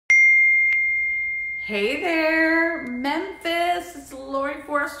Hey there, Memphis. It's Laurie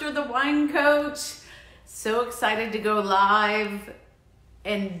Forster, the wine coach. So excited to go live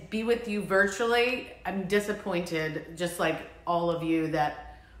and be with you virtually. I'm disappointed, just like all of you,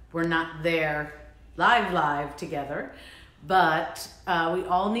 that we're not there live together. But we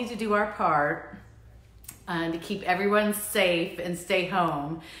all need to do our part to keep everyone safe and stay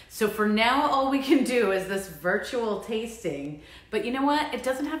home. So for now, all we can do is this virtual tasting. But you know what? It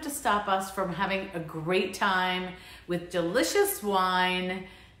doesn't have to stop us from having a great time with delicious wine,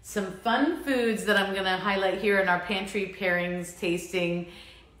 some fun foods that I'm gonna highlight here in our Pantry Pairings tasting,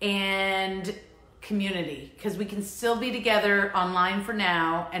 and community, because we can still be together online for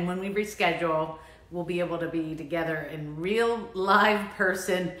now, and when we reschedule, we'll be able to be together in real live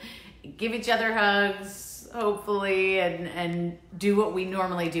person, give each other hugs, hopefully, and do what we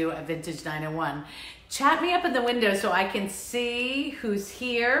normally do at Vintage 901. Chat me up in the window so I can see who's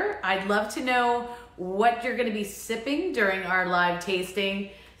here. I'd love to know what you're gonna be sipping during our live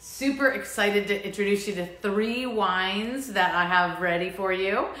tasting. Super excited to introduce you to 3 wines that I have ready for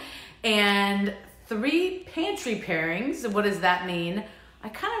you and 3 pantry pairings. What does that mean? I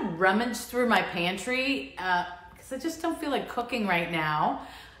kind of rummaged through my pantry because I just don't feel like cooking right now.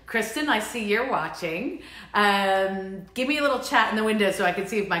 Kristen, I see you're watching. Give me a little chat in the window so I can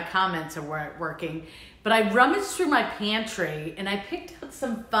see if my comments are working. But I rummaged through my pantry and I picked out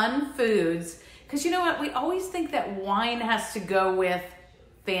some fun foods, because you know what? We always think that wine has to go with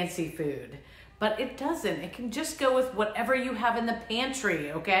fancy food, but it doesn't. It can just go with whatever you have in the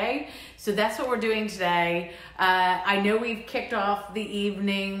pantry, okay? So that's what we're doing today. I know we've kicked off the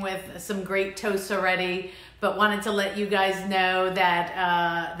evening with some great toasts already, but wanted to let you guys know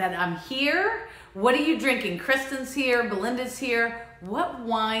that that I'm here. What are you drinking? Kristen's here, Belinda's here. What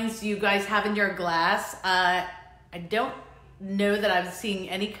wines do you guys have in your glass? I don't know that I'm seeing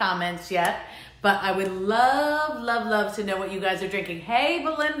any comments yet, but I would love to know what you guys are drinking. Hey,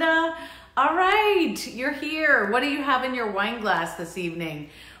 Belinda. All right, you're here. What do you have in your wine glass this evening?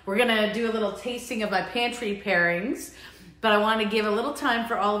 We're gonna do a little tasting of my pantry pairings, but I want to give a little time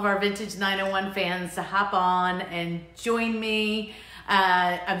for all of our Vintage 901 fans to hop on and join me.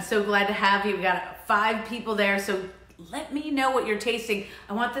 I'm so glad to have you. We got 5 people there, so let me know what you're tasting.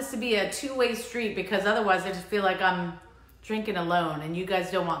 I want this to be a 2-way street, because otherwise I just feel like I'm drinking alone, and you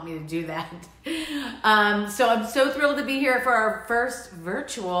guys don't want me to do that. So I'm so thrilled to be here for our first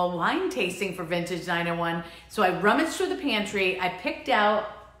virtual wine tasting for Vintage 901. So I rummaged through the pantry. I picked out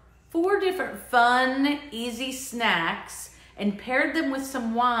 4 different fun, easy snacks and paired them with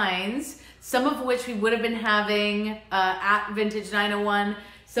some wines, some of which we would have been having at Vintage 901,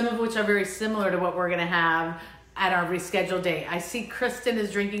 some of which are very similar to what we're gonna have at our rescheduled date. I see Kristen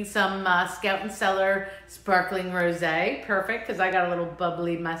is drinking some Scout and Cellar Sparkling Rosé. Perfect, because I got a little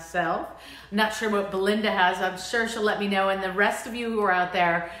bubbly myself. I'm not sure what Belinda has. I'm sure she'll let me know. And the rest of you who are out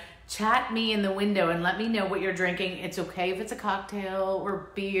there, chat me in the window and let me know what you're drinking. It's okay if it's a cocktail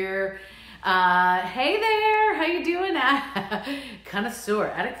or beer. Hey there, how you doing? Connoisseur,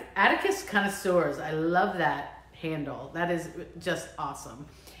 Atticus Connoisseurs. I love that handle. That is just awesome.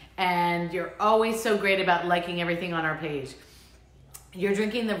 And you're always so great about liking everything on our page. You're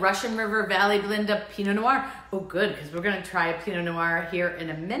drinking the Russian River Valley Belinda Pinot Noir. Oh, good, because we're going to try a Pinot Noir here in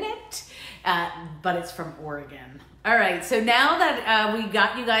a minute, but it's from Oregon. All right, so now that we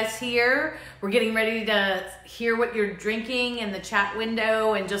got you guys here, we're getting ready to hear what you're drinking in the chat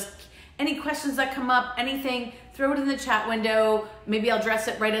window, and just any questions that come up, anything, throw it in the chat window. Maybe I'll address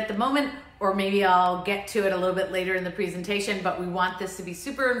it right at the moment, or maybe I'll get to it a little bit later in the presentation, but we want this to be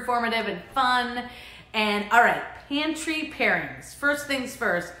super informative and fun. And all right, pantry pairings. First things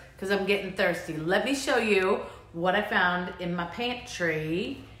first, because I'm getting thirsty. Let me show you what I found in my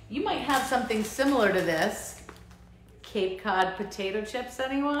pantry. You might have something similar to this. Cape Cod potato chips,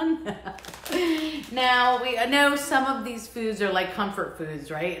 anyone? Now, I know some of these foods are like comfort foods,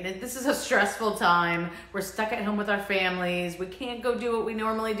 right? And this is a stressful time. We're stuck at home with our families. We can't go do what we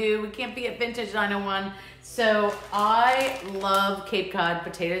normally do. We can't be at Vintage 901. So I love Cape Cod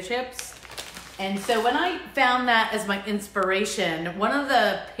potato chips. And so when I found that as my inspiration, one of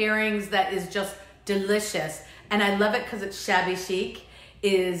the pairings that is just delicious, and I love it because it's shabby chic,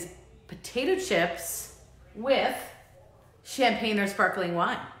 is potato chips with champagne or sparkling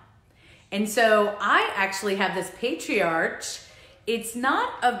wine. And so I actually have this Patriarch. It's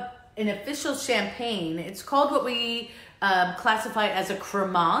not an official champagne. It's called what we classify as a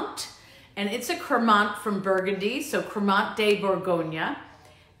Cremant. And it's a Cremant from Burgundy, so Cremant de Bourgogne.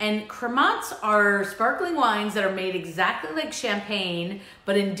 And Cremants are sparkling wines that are made exactly like champagne,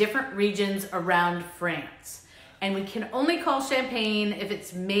 but in different regions around France. And we can only call champagne if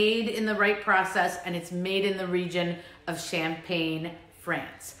it's made in the right process and it's made in the region of Champagne,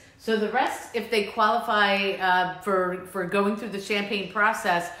 France. So the rest, if they qualify for going through the champagne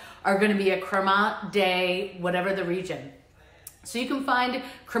process, are going to be a Cremant de whatever the region. So you can find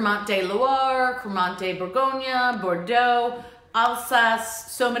Cremant de Loire, Cremant de Bourgogne, Bordeaux,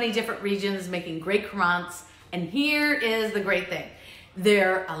 Alsace, so many different regions making great cremants. And here is the great thing.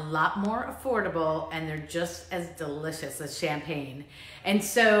 They're a lot more affordable and they're just as delicious as champagne. And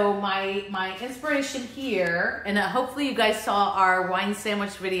so my inspiration here, and hopefully you guys saw our wine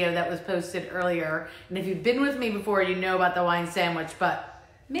sandwich video that was posted earlier. And if you've been with me before, you know about the wine sandwich, but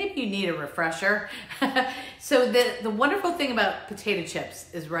maybe you need a refresher. So the wonderful thing about potato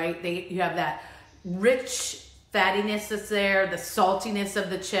chips is, right, you have that rich fattiness that's there, the saltiness of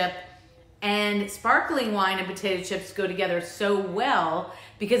the chip, and sparkling wine and potato chips go together so well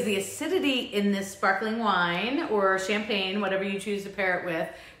because the acidity in this sparkling wine or champagne, whatever you choose to pair it with,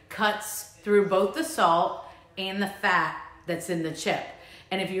 cuts through both the salt and the fat that's in the chip.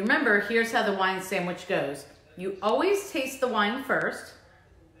 And if you remember, here's how the wine sandwich goes. You always taste the wine first.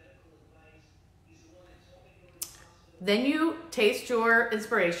 Then you taste your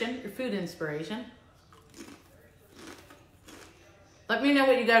inspiration, your food inspiration. Let me know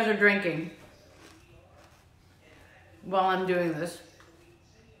what you guys are drinking while I'm doing this.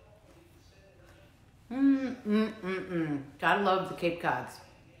 Gotta love the Cape Cods.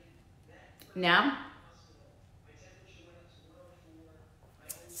 Now,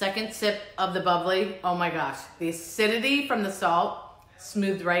 second sip of the bubbly. Oh my gosh, the acidity from the salt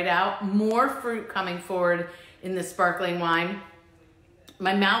smoothed right out. More fruit coming forward in the sparkling wine.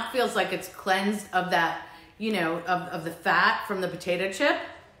 My mouth feels like it's cleansed of that, you know, of the fat from the potato chip.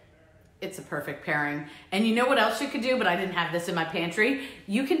 It's a perfect pairing. And you know what else you could do, but I didn't have this in my pantry?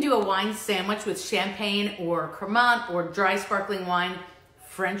 You can do a wine sandwich with champagne or Cremant or dry sparkling wine.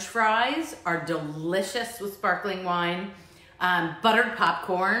 French fries are delicious with sparkling wine. Buttered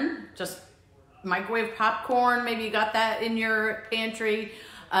popcorn, just microwave popcorn. Maybe you got that in your pantry.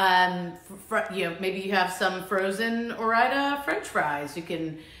 You know, maybe you have some frozen Ore-Ida French fries. You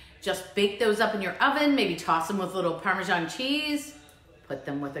can just bake those up in your oven, maybe toss them with a little Parmesan cheese, put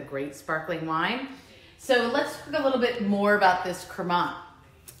them with a great sparkling wine. So let's talk a little bit more about this Cremant.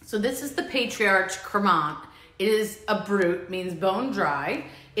 So this is the Patriarch Cremant. It is a brut, means bone dry.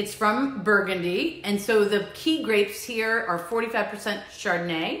 It's from Burgundy. And so the key grapes here are 45%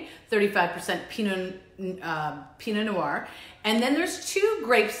 Chardonnay, 35% Pinot Noir. And then there's two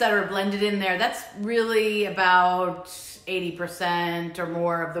grapes that are blended in there. That's really about 80% or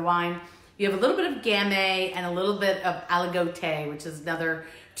more of the wine. You have a little bit of Gamay and a little bit of Aligoté, which is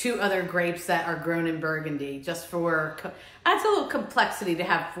two other grapes that are grown in Burgundy. Just for, adds a little complexity to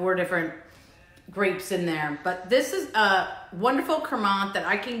have 4 different grapes in there. But this is a wonderful Cremant that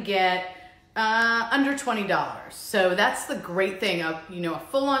I can get under $20. So that's the great thing of, you know, a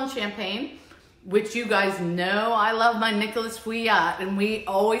full-on champagne, which you guys know I love my Nicolas Fouillat, and we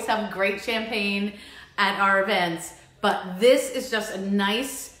always have great champagne at our events. But this is just a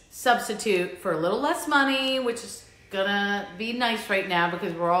nice substitute for a little less money, which is gonna be nice right now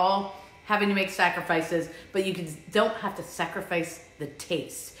because we're all having to make sacrifices, but you don't have to sacrifice the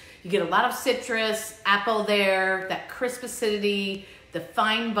taste. You get a lot of citrus, apple there, that crisp acidity, the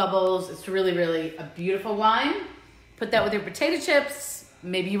fine bubbles. It's really, really a beautiful wine. Put that with your potato chips.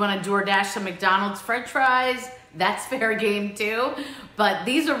 Maybe you want to DoorDash some McDonald's French fries. That's fair game too. But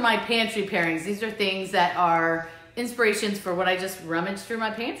these are my pantry pairings. These are things that are inspirations for what I just rummaged through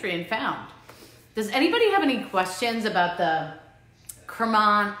my pantry and found. Does anybody have any questions about the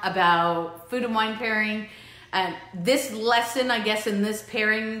Cremant, about food and wine pairing? This lesson, I guess, in this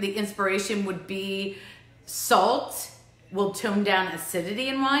pairing, the inspiration would be salt will tone down acidity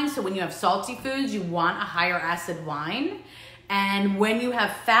in wine. So when you have salty foods, you want a higher acid wine. And when you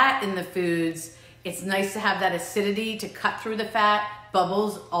have fat in the foods, it's nice to have that acidity to cut through the fat.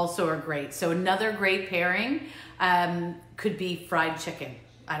 Bubbles also are great. So another great pairing could be fried chicken.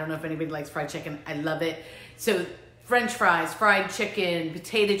 I don't know if anybody likes fried chicken. I love it. So French fries, fried chicken,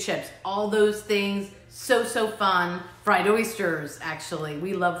 potato chips, all those things. So fun. Fried oysters, actually.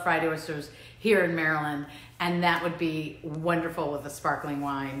 We love fried oysters here in Maryland. And that would be wonderful with a sparkling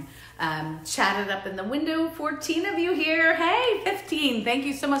wine. Chatted up in the window, 14 of you here. Hey, 15. Thank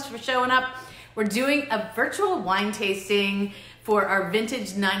you so much for showing up. We're doing a virtual wine tasting for our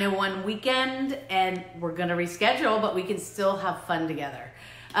Vintage 901 weekend, and we're gonna reschedule, but we can still have fun together.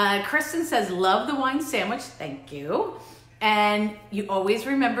 Kristen says, love the wine sandwich. Thank you. And you always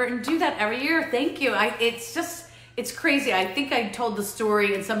remember and do that every year. Thank you. It's crazy. I think I told the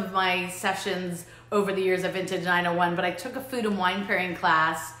story in some of my sessions over the years of Vintage 901, but I took a food and wine pairing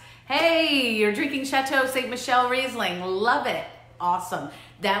class. Hey, you're drinking Chateau Ste. Michelle Riesling. Love it. Awesome.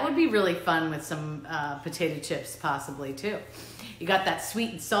 That would be really fun with some potato chips possibly too. You got that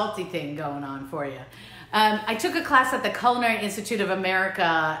sweet and salty thing going on for you. I took a class at the Culinary Institute of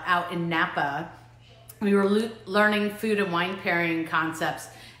America out in Napa. We were learning food and wine pairing concepts,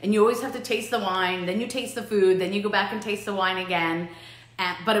 and you always have to taste the wine, then you taste the food, then you go back and taste the wine again.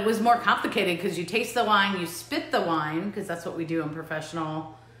 But it was more complicated because you taste the wine, you spit the wine, because that's what we do in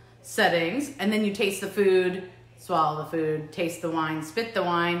professional settings, and then you taste the food, swallow the food, taste the wine, spit the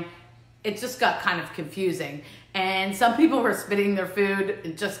wine. It just got kind of confusing. And some people were spitting their food.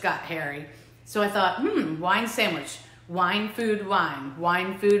 It just got hairy. So I thought, wine sandwich, wine, food, wine,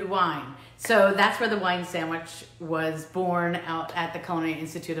 wine, food, wine. So that's where the wine sandwich was born out at the Culinary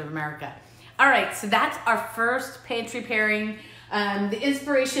Institute of America. All right, so that's our first pantry pairing. The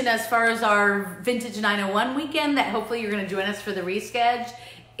inspiration as far as our Vintage 901 weekend that hopefully you're gonna join us for the reschedule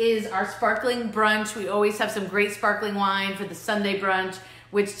is our sparkling brunch. We always have some great sparkling wine for the Sunday brunch,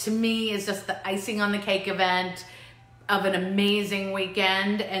 which to me is just the icing on the cake event of an amazing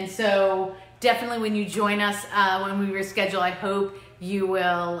weekend. And so definitely when you join us, when we reschedule, I hope you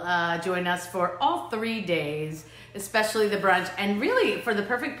will join us for all 3 days, especially the brunch. And really for the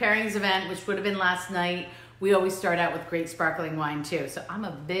Perfect Pairings event, which would have been last night, we always start out with great sparkling wine too. So I'm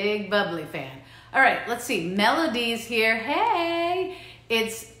a big bubbly fan. All right, let's see, Melody's here. Hey,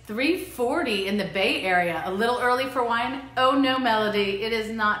 it's 3:40 in the Bay Area. A little early for wine? Oh no, Melody, it is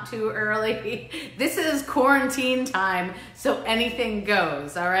not too early. This is quarantine time, so anything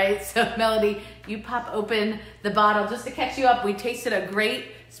goes, all right? So Melody, you pop open the bottle. Just to catch you up, we tasted a great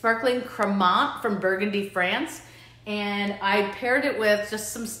sparkling Cremant from Burgundy, France, and I paired it with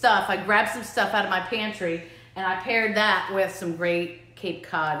just some stuff. I grabbed some stuff out of my pantry, and I paired that with some great Cape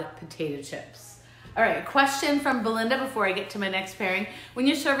Cod potato chips. All right, question from Belinda before I get to my next pairing. When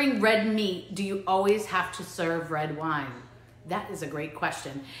you're serving red meat, do you always have to serve red wine? That is a great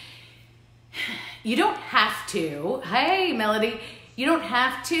question. You don't have to. Hey, Melody, you don't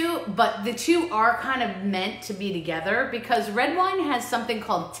have to, but the two are kind of meant to be together because red wine has something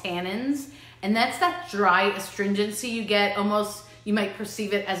called tannins, and that's that dry astringency you get. Almost, you might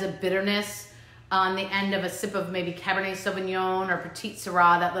perceive it as a bitterness on the end of a sip of maybe Cabernet Sauvignon or Petit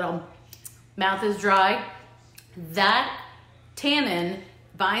Syrah, that little mouth is dry. That tannin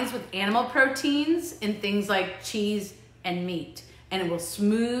binds with animal proteins in things like cheese and meat, and it will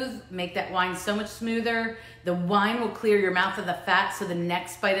make that wine so much smoother. The wine will clear your mouth of the fat, so the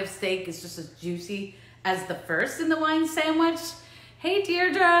next bite of steak is just as juicy as the first in the wine sandwich. Hey,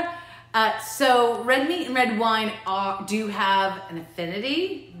 Deirdre. So red meat and red wine do have an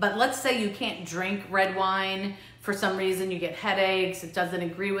affinity, but let's say you can't drink red wine for some reason, you get headaches, it doesn't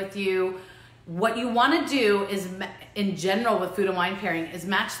agree with you. What you want to do is, in general with food and wine pairing, is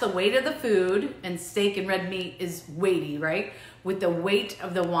match the weight of the food, and steak and red meat is weighty, right? With the weight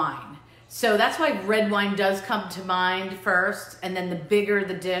of the wine. So that's why red wine does come to mind first, and then the bigger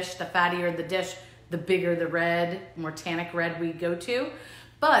the dish, the fattier the dish, the bigger the red, more tannic red we go to.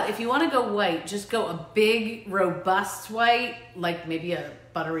 But if you want to go white, just go a big, robust white, like maybe a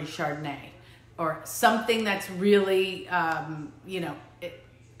buttery Chardonnay, or something that's really,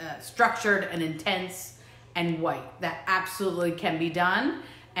 structured and intense and white. That absolutely can be done,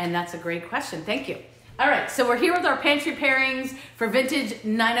 and that's a great question. Thank you. All right, so we're here with our pantry pairings for Vintage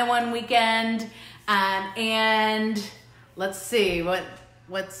 901 weekend, and let's see,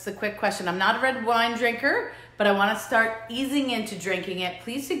 what's the quick question? I'm not a red wine drinker, but I want to start easing into drinking it.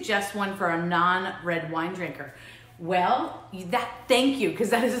 Please suggest one for a non-red wine drinker. Well, thank you,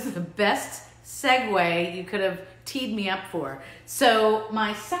 because that is the best segue you could have teed me up for. So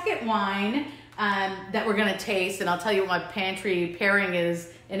my second wine that we're gonna taste, and I'll tell you what my pantry pairing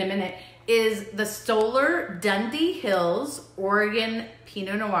is in a minute, is the Stoller Dundee Hills Oregon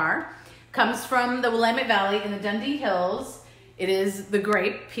Pinot Noir. Comes from the Willamette Valley in the Dundee Hills. It is the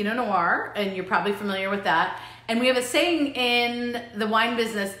grape Pinot Noir, and you're probably familiar with that. And we have a saying in the wine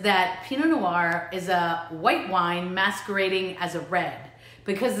business that Pinot Noir is a white wine masquerading as a red,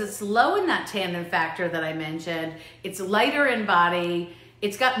 because it's low in that tannin factor that I mentioned. It's lighter in body.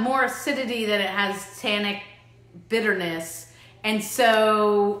 It's got more acidity than it has tannic bitterness. And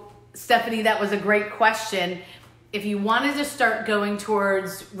so, Stephanie, that was a great question. If you wanted to start going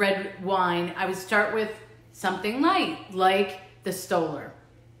towards red wine, I would start with something light, like the Stoller.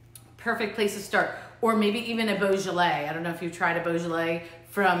 Perfect place to start. Or maybe even a Beaujolais. I don't know if you've tried a Beaujolais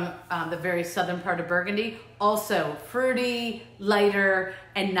from the very southern part of Burgundy. Also fruity, lighter,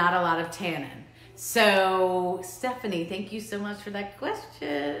 and not a lot of tannin. So, Stephanie, thank you so much for that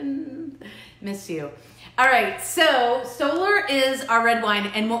question. Miss you. All right, so Stoller is our red wine,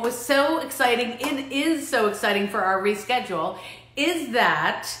 and what was so exciting, and is so exciting for our reschedule, is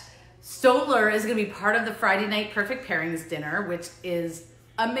that Stoller is going to be part of the Friday night Perfect Pairings dinner, which is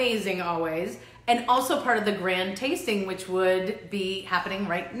amazing always, and also part of the grand tasting, which would be happening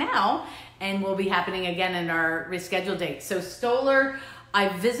right now, and will be happening again in our rescheduled date. So Stoller, I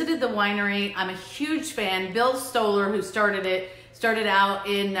visited the winery. I'm a huge fan. Bill Stoller, who started out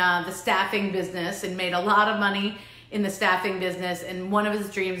in the staffing business and made a lot of money in the staffing business. And one of his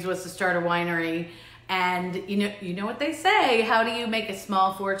dreams was to start a winery. And you know what they say, how do you make a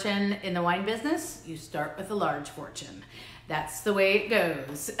small fortune in the wine business? You start with a large fortune. That's the way it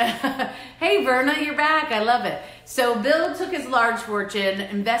goes. Hey, Verna, you're back. I love it. So Bill took his large fortune,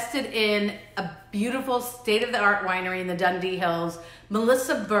 invested in a beautiful state-of-the-art winery in the Dundee Hills.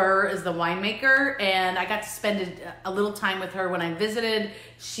 Melissa Burr is the winemaker, and I got to spend a little time with her when I visited.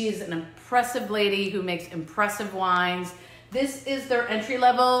 She's an impressive lady who makes impressive wines. This is their entry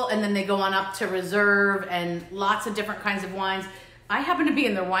level, and then they go on up to reserve and lots of different kinds of wines. I happen to be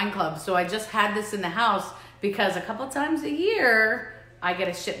in their wine club, so I just had this in the house because a couple times a year I get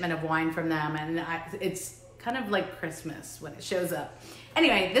a shipment of wine from them, and it's kind of like Christmas when it shows up.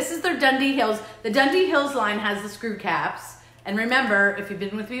 Anyway, this is their Dundee Hills. The Dundee Hills line has the screw caps. And remember, if you've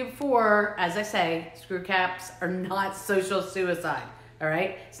been with me before, as I say, screw caps are not social suicide, all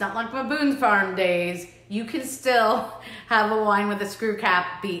right? It's not like my Boone's Farm days. You can still have a wine with a screw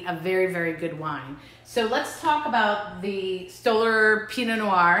cap be a very, very good wine. So let's talk about the Stoller Pinot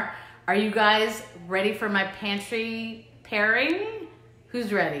Noir. Are you guys ready for my pantry pairing?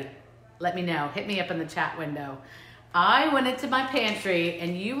 Who's ready? Let me know. Hit me up in the chat window. I went into my pantry,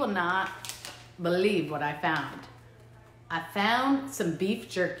 and you will not believe what I found. I found some beef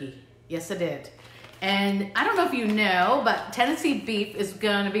jerky. Yes, I did. And I don't know if you know, but Tennessee Beef is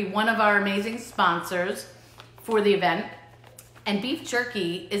going to be one of our amazing sponsors for the event. And beef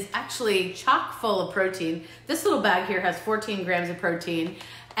jerky is actually chock full of protein. This little bag here has 14 grams of protein.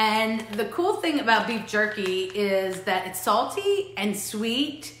 And the cool thing about beef jerky is that it's salty and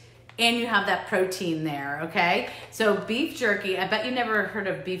sweet, and you have that protein there, okay? So beef jerky, I bet you never heard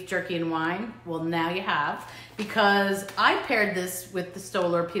of beef jerky and wine. Well, now you have, because I paired this with the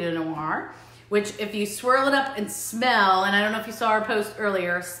Stoller Pinot Noir, which if you swirl it up and smell, and I don't know if you saw our post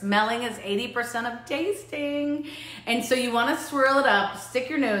earlier, smelling is 80% of tasting. And so you wanna swirl it up, stick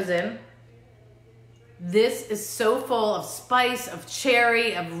your nose in. This is so full of spice, of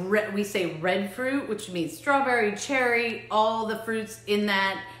cherry, we say red fruit, which means strawberry, cherry, all the fruits in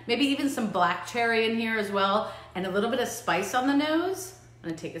that. Maybe even some black cherry in here as well, and a little bit of spice on the nose. I'm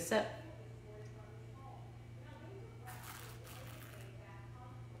gonna take a sip.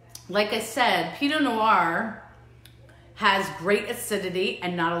 Like I said, Pinot Noir has great acidity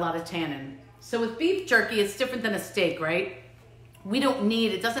and not a lot of tannin. So with beef jerky, it's different than a steak, right?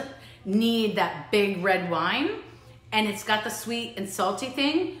 It doesn't need that big red wine, and it's got the sweet and salty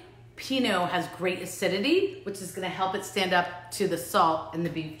thing. Pinot has great acidity, which is gonna help it stand up to the salt in the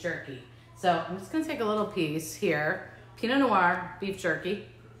beef jerky. So I'm just gonna take a little piece here. Pinot Noir, beef jerky.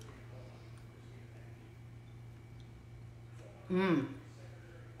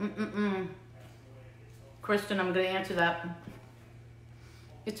 Kristen, I'm gonna answer that.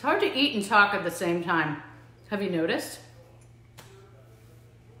 It's hard to eat and talk at the same time. Have you noticed?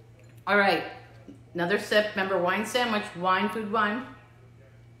 All right, another sip. Remember, wine sandwich, wine, food, wine.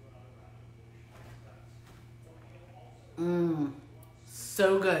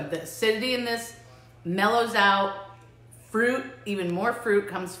 So good. The acidity in this mellows out. Fruit, even more fruit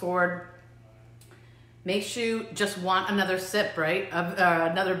comes forward. Makes you just want another sip, right?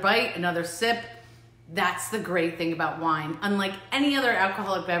 Another bite, another sip. That's the great thing about wine. Unlike any other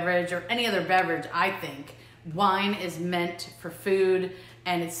alcoholic beverage or any other beverage, I think, wine is meant for food,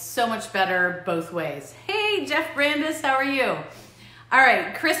 and it's so much better both ways. Hey, Jeff Brandis, how are you? All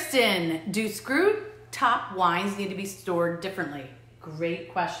right, Kristen, do screw top wines need to be stored differently?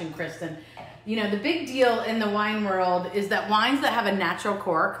 Great question, Kristen. You know, the big deal in the wine world is that wines that have a natural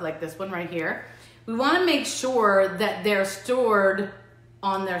cork, like this one right here, we want to make sure that they're stored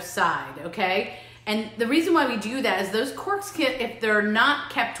on their side, okay? And the reason why we do that is those corks if they're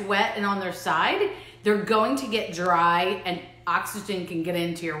not kept wet and on their side, they're going to get dry and oxygen can get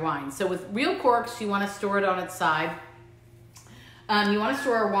into your wine. So with real corks, you want to store it on its side. You want to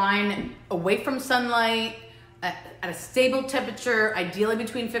store a wine away from sunlight, at a stable temperature, ideally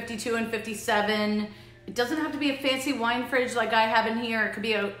between 52 and 57. It doesn't have to be a fancy wine fridge like I have in here. It could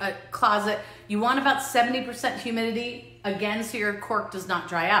be a closet. You want about 70% humidity, again, so your cork does not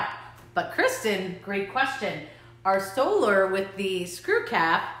dry up. But Kristen, great question. Our Stoller with the screw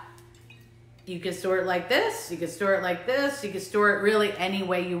cap, you can store it like this, you can store it like this, you can store it really any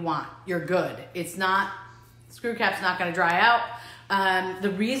way you want. You're good. It's not, screw cap's not gonna dry out.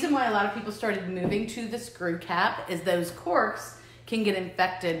 The reason why a lot of people started moving to the screw cap is those corks can get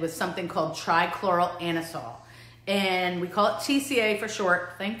infected with something called trichloroanisole. And we call it TCA for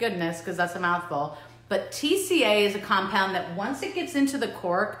short, thank goodness, because that's a mouthful. But TCA is a compound that once it gets into the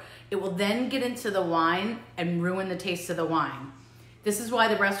cork, it will then get into the wine and ruin the taste of the wine. This is why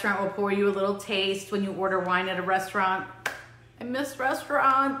the restaurant will pour you a little taste when you order wine at a restaurant. I miss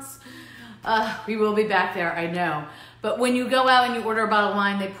restaurants. We will be back there, I know. But when you go out and you order a bottle of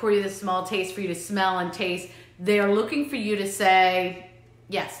wine, they pour you this small taste for you to smell and taste. They are looking for you to say,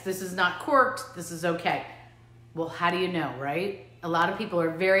 yes, this is not corked, this is okay. Well, how do you know, right? A lot of people are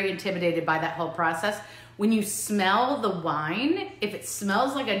very intimidated by that whole process. When you smell the wine, if it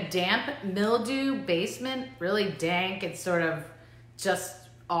smells like a damp mildew basement, really dank, it's sort of just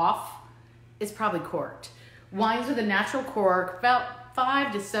off, it's probably corked. Wines with a natural cork, about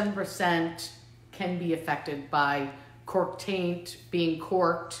 5 to 7% can be affected by cork taint, being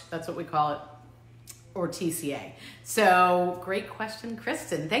corked, that's what we call it, or TCA. So great question,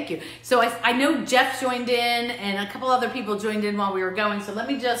 Kristen, thank you. So I know Jeff joined in and a couple other people joined in while we were going, so let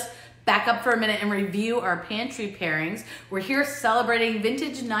me just back up for a minute and review our pantry pairings. We're here celebrating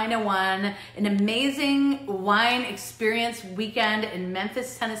Vintage 901, an amazing wine experience weekend in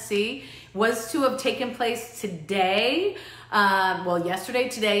Memphis, Tennessee. Was to have taken place today, well, yesterday,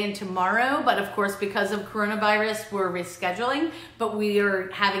 today, and tomorrow, but of course, because of coronavirus, we're rescheduling, but we are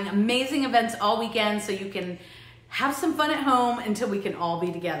having amazing events all weekend so you can have some fun at home until we can all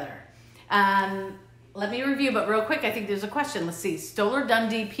be together. Let me review, but real quick, I think there's a question. Let's see. Stoller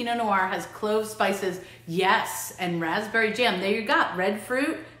Dundee Pinot Noir has clove spices, yes, and raspberry jam. There you go, red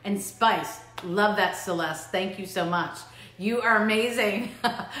fruit and spice. Love that, Celeste. Thank you so much. You are amazing.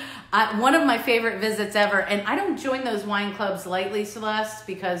 One of my favorite visits ever, and I don't join those wine clubs lightly, Celeste,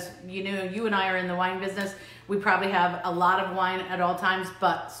 because you know you and I are in the wine business. We probably have a lot of wine at all times,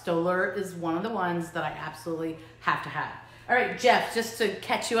 but Stoller is one of the ones that I absolutely have to have. All right, Jeff, just to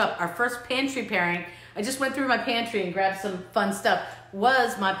catch you up, our first pantry pairing, I just went through my pantry and grabbed some fun stuff,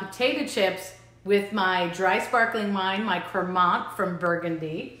 was my potato chips with my dry sparkling wine, my Cremant from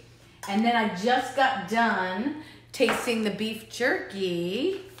Burgundy. And then I just got done tasting the beef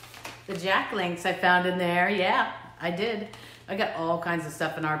jerky, the Jack Links I found in there. Yeah, I did. I got all kinds of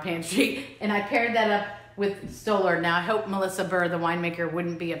stuff in our pantry, and I paired that up with Stoller. Now, I hope Melissa Burr, the winemaker,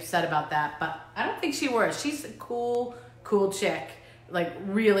 wouldn't be upset about that, but I don't think she was. She's a cool chick, like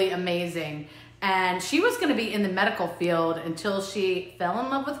really amazing. And she was gonna be in the medical field until she fell in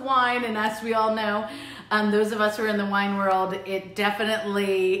love with wine, and as we all know, those of us who are in the wine world, it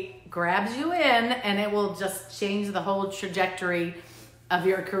definitely grabs you in and it will just change the whole trajectory of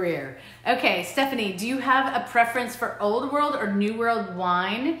your career. Okay, Stephanie, do you have a preference for old world or new world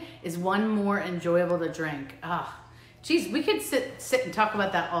wine? Is one more enjoyable to drink? Ah, oh, geez, we could sit and talk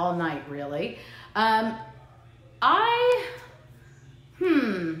about that all night, really. I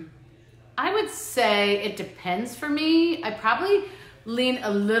would say it depends for me. I probably lean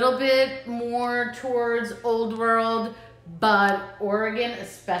a little bit more towards old world, but Oregon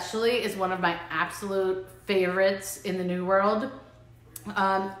especially is one of my absolute favorites in the new world.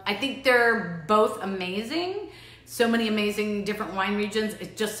 I think they're both amazing. So many amazing different wine regions.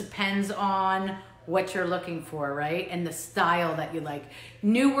 It just depends on what you're looking for, right? And the style that you like.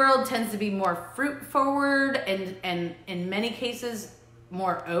 New world tends to be more fruit forward and in many cases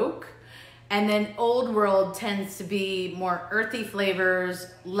more oak. And then old world tends to be more earthy flavors,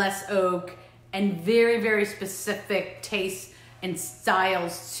 less oak, and very, very specific tastes and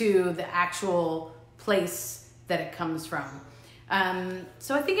styles to the actual place that it comes from.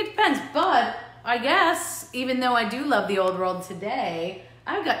 So I think it depends, but I guess even though I do love the old world today,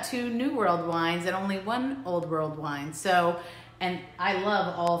 I've got 2 new world wines and only 1 old world wine. So, and I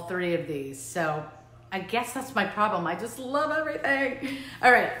love all 3 of these. So I guess that's my problem. I just love everything.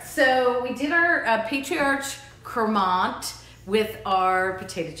 All right, so we did our Patriarch Cremant with our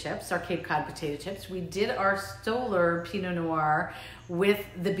potato chips, our Cape Cod potato chips. We did our Stoller Pinot Noir with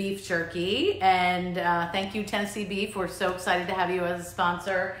the beef jerky. And thank you, Tennessee Beef. We're so excited to have you as a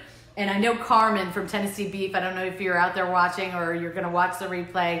sponsor. And I know Carmen from Tennessee Beef, I don't know if you're out there watching or you're gonna watch the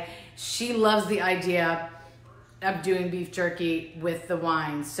replay, she loves the idea of doing beef jerky with the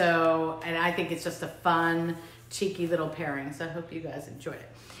wine. So, and I think it's just a fun, cheeky little pairing. So I hope you guys enjoy it.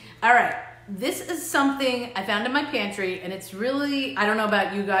 All right, this is something I found in my pantry, and it's really, I don't know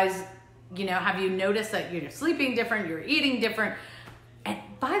about you guys, you know, have you noticed that you're sleeping different, you're eating different? And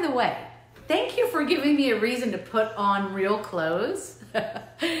by the way, thank you for giving me a reason to put on real clothes.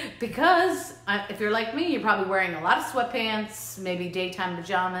 Because if you're like me, you're probably wearing a lot of sweatpants, maybe daytime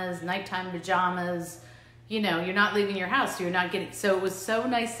pajamas, nighttime pajamas. You know, you're not leaving your house, so you're not getting, so it was so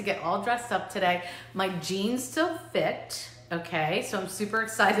nice to get all dressed up today. My jeans still fit, okay? So I'm super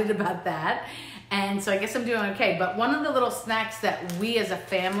excited about that. And so I guess I'm doing okay. But one of the little snacks that we as a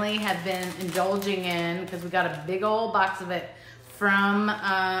family have been indulging in, because we got a big old box of it from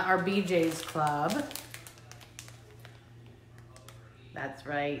our BJ's Club. That's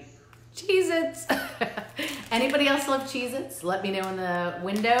right, Cheez-Its. Anybody else love Cheez-Its? Let me know in the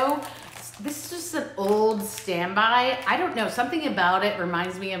window. This is just an old standby. I don't know, something about it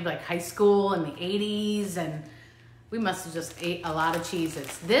reminds me of like high school in the 80s, and we must have just ate a lot of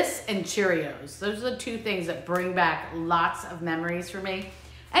Cheez-Its. This and Cheerios. Those are the two things that bring back lots of memories for me.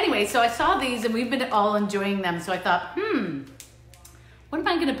 Anyway, so I saw these and we've been all enjoying them. So I thought, what am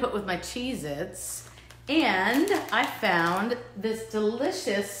I gonna put with my Cheez-Its? And I found this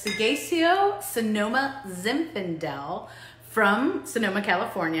delicious Sagacio Sonoma Zinfandel from Sonoma,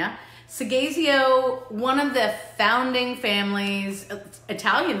 California. Sagacio, one of the founding families,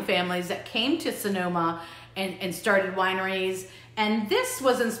 Italian families that came to Sonoma and started wineries. And this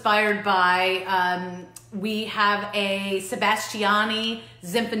was inspired by, we have a Sebastiani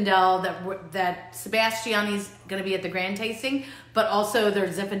Zinfandel that Sebastiani's gonna be at the grand tasting, but also their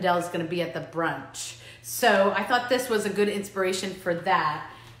Zinfandel is gonna be at the brunch. So I thought this was a good inspiration for that.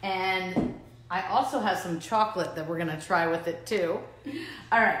 And I also have some chocolate that we're gonna try with it too.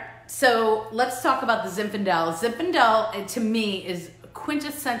 All right, so let's talk about the Zinfandel. Zinfandel, to me, is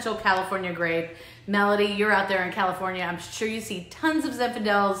quintessential California grape. Melody, you're out there in California. I'm sure you see tons of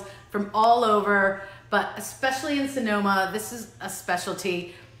Zinfandels from all over, but especially in Sonoma, this is a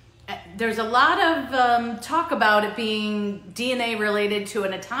specialty. There's a lot of talk about it being DNA related to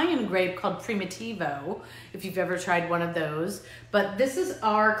an Italian grape called Primitivo, if you've ever tried one of those. But this is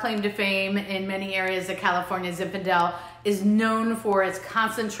our claim to fame in many areas of California. Zinfandel is known for its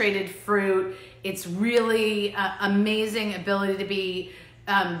concentrated fruit, its really amazing ability to be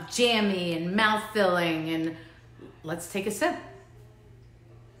jammy and mouth-filling. And let's take a sip.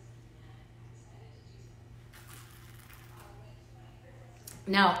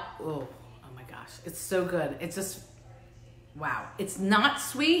 Now, oh my gosh, it's so good. It's just, wow. It's not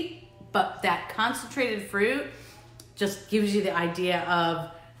sweet, but that concentrated fruit just gives you the idea of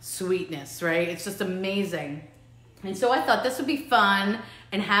sweetness, right? It's just amazing. And so I thought this would be fun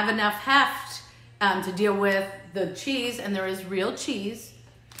and have enough heft to deal with the cheese, and there is real cheese.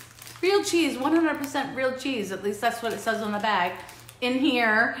 Real cheese, 100% real cheese, at least that's what it says on the bag, in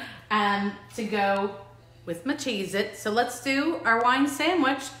here to go with my Cheez-It. So let's do our wine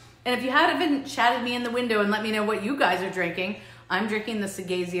sandwich. And if you haven't chatted me in the window and let me know what you guys are drinking, I'm drinking the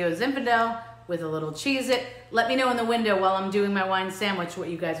Sagacio Zinfandel with a little Cheez-It. Let me know in the window while I'm doing my wine sandwich what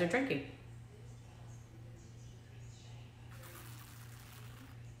you guys are drinking.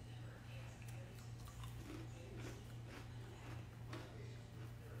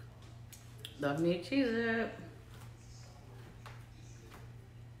 Love me a Cheez-It.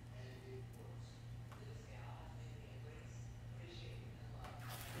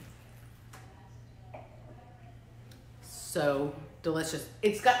 So delicious.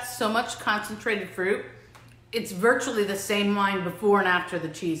 It's got so much concentrated fruit. It's virtually the same wine before and after the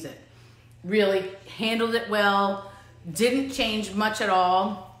Cheez-It. Really handled it well, didn't change much at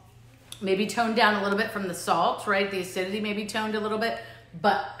all. Maybe toned down a little bit from the salt, right? The acidity maybe toned a little bit,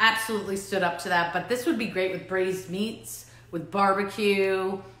 but absolutely stood up to that. But this would be great with braised meats, with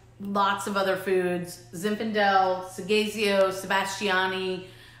barbecue, lots of other foods. Zinfandel, Sagacio, Sebastiani,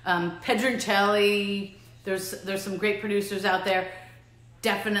 Pedroncelli. There's some great producers out there.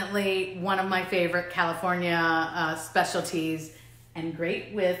 Definitely one of my favorite California specialties, and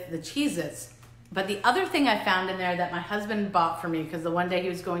great with the Cheez-Its. But the other thing I found in there that my husband bought for me, because the one day he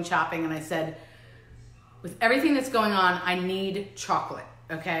was going shopping and I said, with everything that's going on, I need chocolate,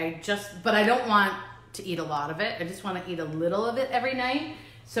 okay? But I don't want to eat a lot of it. I just want to eat a little of it every night.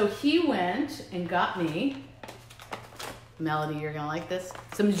 So he went and got me, Melody, you're gonna like this,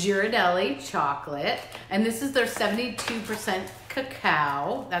 some Ghirardelli chocolate. And this is their 72%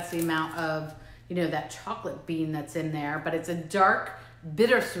 cacao. That's the amount of, you know, that chocolate bean that's in there, but it's a dark,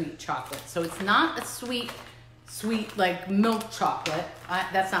 bittersweet chocolate. So it's not a sweet like milk chocolate.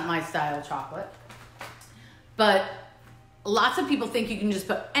 That's not my style chocolate. But lots of people think you can just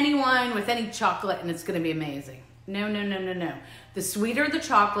put any wine with any chocolate and it's gonna be amazing. No, no, no, no, no. The sweeter the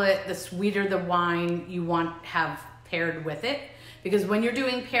chocolate, the sweeter the wine you want to have paired with it. Because when you're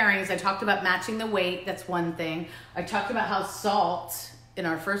doing pairings, I talked about matching the weight, that's one thing. I talked about how salt in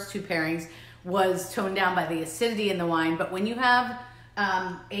our first two pairings was toned down by the acidity in the wine. But when you have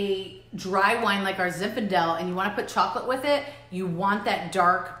a dry wine like our Zinfandel and you want to put chocolate with it, you want that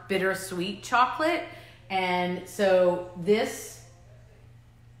dark, bittersweet chocolate. And so this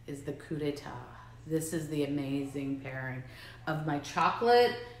is the coup d'etat. This is the amazing pairing of my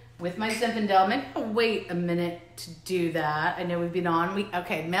chocolate with my Zinfandel. Maybe I'll wait a minute to do that. I know we've been on.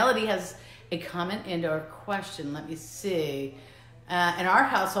 Okay, Melody has a comment and or question. Let me see. In our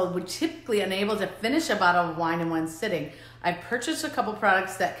household, we're typically unable to finish a bottle of wine in one sitting. I've purchased a couple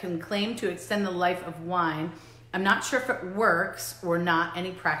products that can claim to extend the life of wine. I'm not sure if it works or not.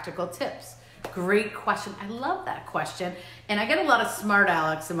 Any practical tips? Great question. I love that question. And I get a lot of smart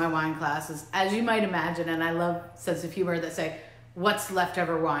Alex in my wine classes, as you might imagine. And I love sense of humor that say, what's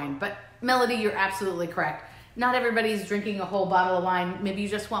leftover wine? But Melody, you're absolutely correct. Not everybody's drinking a whole bottle of wine. Maybe you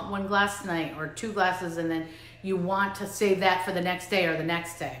just want one glass tonight or two glasses, and then you want to save that for the next day or the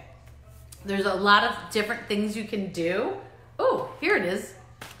next day. There's a lot of different things you can do. Oh, here it is.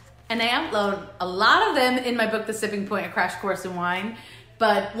 And I upload a lot of them in my book, The Sipping Point, A Crash Course in Wine.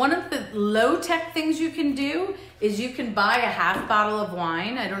 But one of the low-tech things you can do is you can buy a half bottle of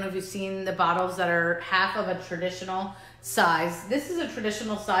wine. I don't know if you've seen the bottles that are half of a traditional size. This is a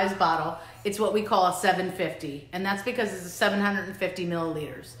traditional size bottle. It's what we call a 750, and that's because it's 750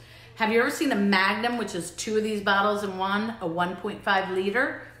 milliliters. Have you ever seen a Magnum, which is two of these bottles in one, a 1.5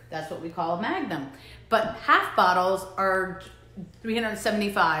 liter? That's what we call a Magnum. But half bottles are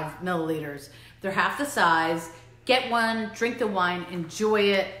 375 milliliters. They're half the size. Get one, drink the wine, enjoy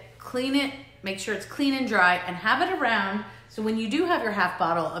it, clean it, make sure it's clean and dry, and have it around. So when you do have your half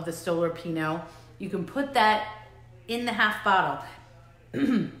bottle of the Stoller Pinot, you can put that in the half bottle.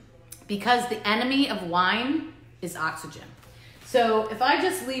 Because the enemy of wine is oxygen. So if I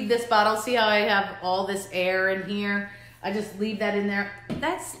just leave this bottle, see how I have all this air in here? I just leave that in there.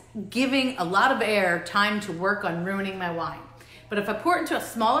 That's giving a lot of air time to work on ruining my wine. But if I pour it into a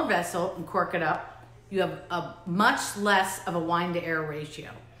smaller vessel and cork it up, you have a much less of a wine to air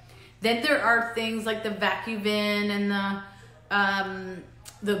ratio. Then there are things like the Vacuvin and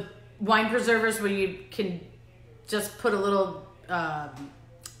the wine preservers where you can just put a little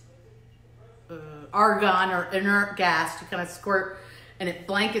argon or inert gas to kind of squirt, and it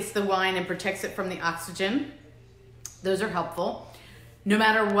blankets the wine and protects it from the oxygen. Those are helpful. No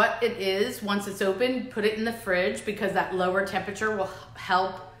matter what it is, once it's open, put it in the fridge because that lower temperature will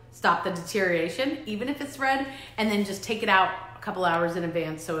help stop the deterioration, even if it's red, and then just take it out a couple hours in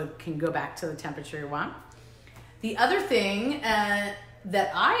advance so it can go back to the temperature you want. The other thing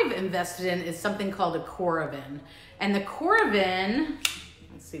that I've invested in is something called a Coravin. And the Coravin,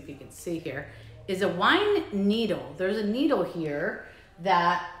 let's see if you can see here, is a wine needle. There's a needle here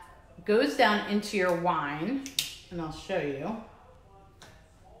that goes down into your wine, and I'll show you.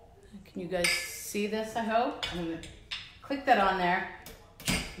 Can you guys see this, I hope? I'm gonna click that on there.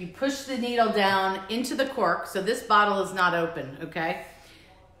 You push the needle down into the cork, so this bottle is not open, okay?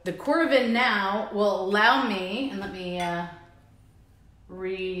 The Coravin now will allow me, and let me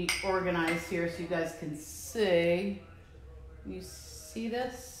reorganize here so you guys can see. You see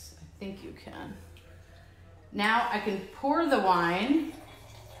this? I think you can. Now I can pour the wine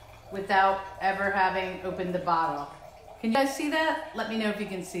without ever having opened the bottle. Can you guys see that? Let me know if you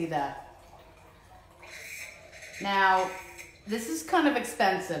can see that. Now, this is kind of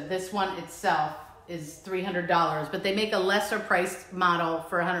expensive. This one itself is $300, but they make a lesser priced model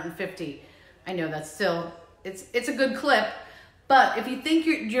for $150. I know that's still, it's a good clip, but if you think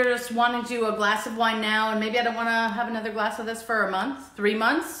you're just wanting to do a glass of wine now, and maybe I don't want to have another glass of this for a month, 3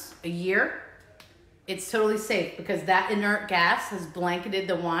 months, a year, it's totally safe because that inert gas has blanketed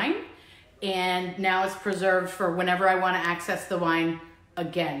the wine, and now it's preserved for whenever I want to access the wine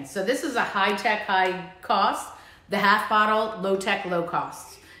again. So this is a high-tech, high-cost. The half bottle, low-tech,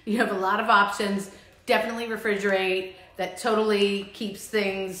 low-cost. You have a lot of options. Definitely refrigerate. That totally keeps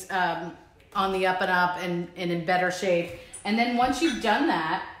things on the up and up and in better shape. And then once you've done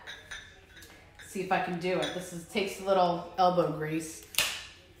that, see if I can do it. This takes a little elbow grease.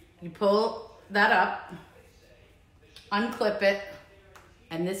 You pull that up, unclip it,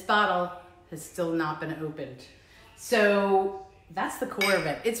 and this bottle has still not been opened. So that's the core of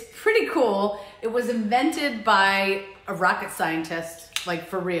it. It's pretty cool. It was invented by a rocket scientist, like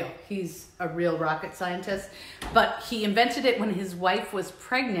for real. He's a real rocket scientist, but he invented it when his wife was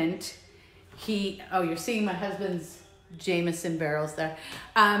pregnant. Oh, you're seeing my husband's Jameson barrels there.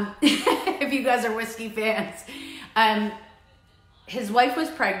 If you guys are whiskey fans. His wife was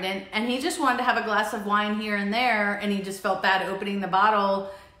pregnant and he just wanted to have a glass of wine here and there, and he just felt bad opening the bottle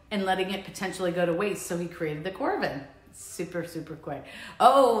and letting it potentially go to waste. So he created the Coravin. Super, super quick.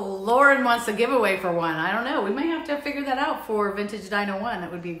 Oh, Lauren wants a giveaway for one. I don't know. We might have to figure that out for Vintage 901.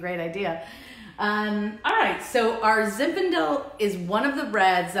 That would be a great idea. All right, so our Zinfandel is one of the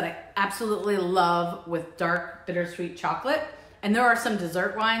reds that I absolutely love with dark bittersweet chocolate. And there are some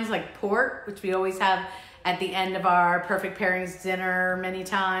dessert wines like port, which we always have at the end of our Perfect Pairings dinner many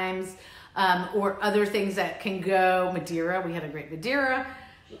times, or other things that can go, Madeira, we had a great Madeira.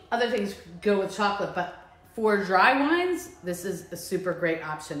 Other things go with chocolate, but for dry wines, this is a super great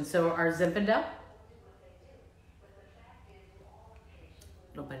option. So our Zinfandel,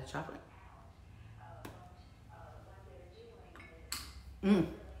 little bite of chocolate.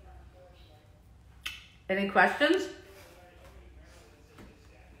 Any questions?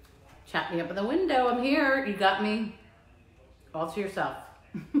 Chat me up in the window. I'm here. You got me all to yourself.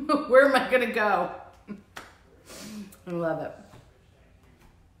 Where am I going to go? I love it.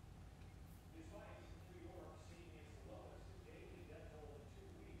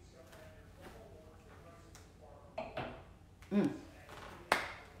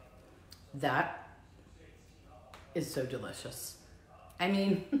 That is so delicious. I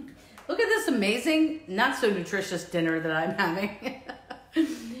mean, look at this amazing, not so nutritious dinner that I'm having.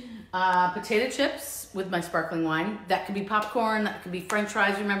 Potato chips with my sparkling wine. That could be popcorn, that could be French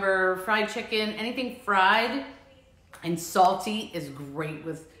fries. Remember, fried chicken, anything fried and salty is great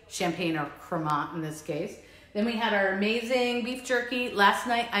with champagne or Cremant in this case. Then we had our amazing beef jerky. Last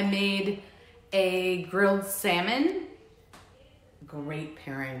night I made a grilled salmon. Great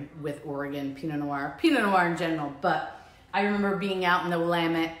pairing with Oregon Pinot Noir in general, but I remember being out in the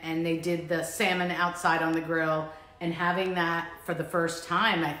Willamette and they did the salmon outside on the grill and having that for the first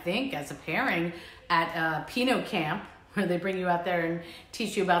time, I think, as a pairing at a Pinot camp where they bring you out there and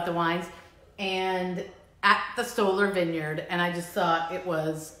teach you about the wines, and at the Stoller Vineyard, and I just thought it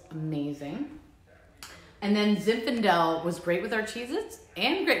was amazing. And then Zinfandel was great with our cheeses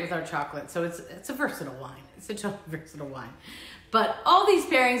and great with our chocolate, so it's a versatile wine. It's a totally versatile wine. But all these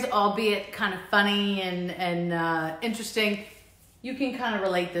pairings, albeit kind of funny and interesting, you can kind of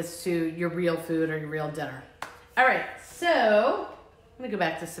relate this to your real food or your real dinner. All right, so I'm gonna go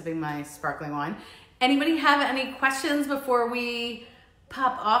back to sipping my sparkling wine. Anybody have any questions before we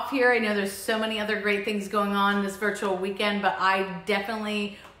pop off here? I know there's so many other great things going on this virtual weekend, but I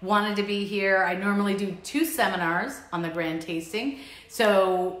definitely wanted to be here. I normally do 2 seminars on the grand tasting.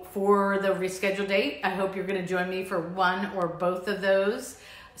 So for the rescheduled date, I hope you're gonna join me for one or both of those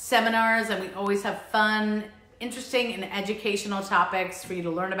seminars. And we always have fun, interesting and educational topics for you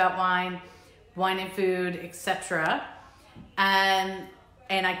to learn about wine and food, etc. And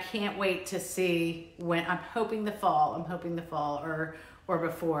I can't wait to see when, I'm hoping the fall or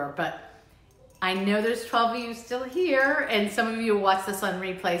before, but I know there's 12 of you still here and some of you watch this on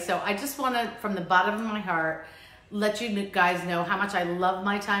replay. So I just want to, from the bottom of my heart, let you guys know how much I love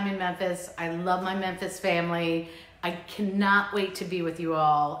my time in Memphis. I love my Memphis family. I cannot wait to be with you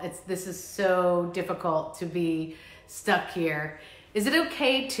all. This is so difficult to be stuck here. Is it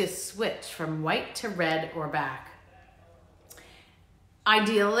okay to switch from white to red or back?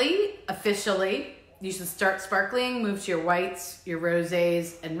 Ideally, officially, you should start sparkling, move to your whites, your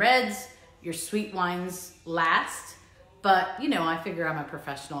rosés and reds, your sweet wines last. But, you know, I figure I'm a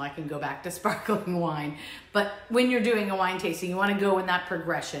professional. I can go back to sparkling wine. But when you're doing a wine tasting, you want to go in that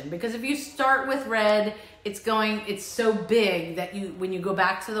progression. Because if you start with red, it's so big that when you go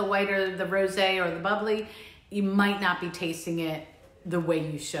back to the white or the rosé or the bubbly, you might not be tasting it the way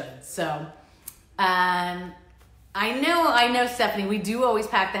you should. So, I know, Stephanie, we do always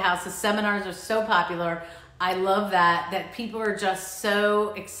pack the house. The seminars are so popular. I love that people are just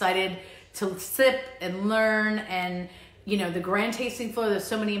so excited to sip and learn. And, you know, the grand tasting floor, there's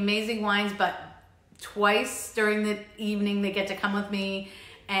so many amazing wines, but twice during the evening, they get to come with me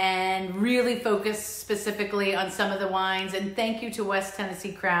and really focus specifically on some of the wines. And thank you to West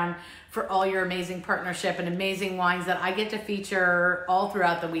Tennessee Crown for all your amazing partnership and amazing wines that I get to feature all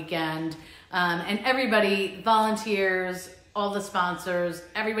throughout the weekend. And everybody, volunteers, all the sponsors,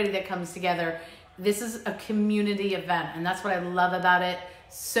 everybody that comes together. This is a community event, and that's what I love about it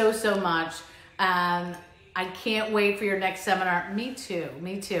so, so much. I can't wait for your next seminar. Me too.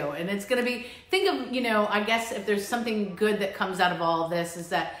 And it's going to be, think of, you know, I guess if there's something good that comes out of all of this is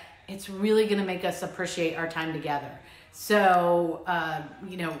that it's really going to make us appreciate our time together. So,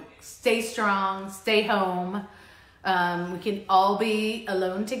 you know, stay strong, stay home. We can all be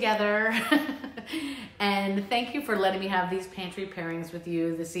alone together. And thank you for letting me have these pantry pairings with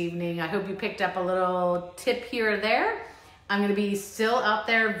you this evening. I hope you picked up a little tip here or there. I'm going to be still out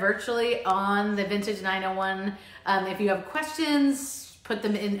there virtually on the Vintage 901. If you have questions, put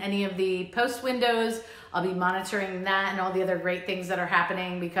them in any of the post windows. I'll be monitoring that and all the other great things that are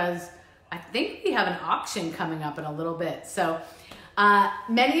happening, because I think we have an auction coming up in a little bit. So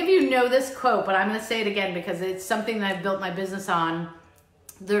many of you know this quote, but I'm going to say it again because it's something that I've built my business on.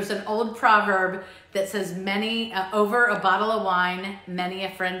 There's an old proverb that says, over a bottle of wine, many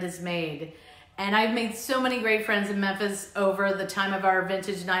a friend is made. And I've made so many great friends in Memphis over the time of our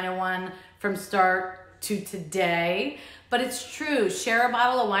Vintage 901 from start to today. But it's true, share a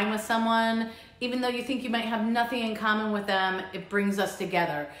bottle of wine with someone, even though you think you might have nothing in common with them, it brings us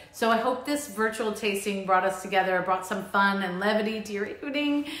together. So I hope this virtual tasting brought us together, brought some fun and levity to your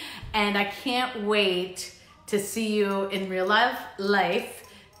evening. And I can't wait to see you in real life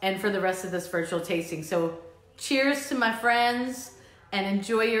and for the rest of this virtual tasting. So cheers to my friends and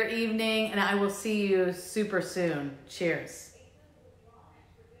enjoy your evening. And I will see you super soon. Cheers.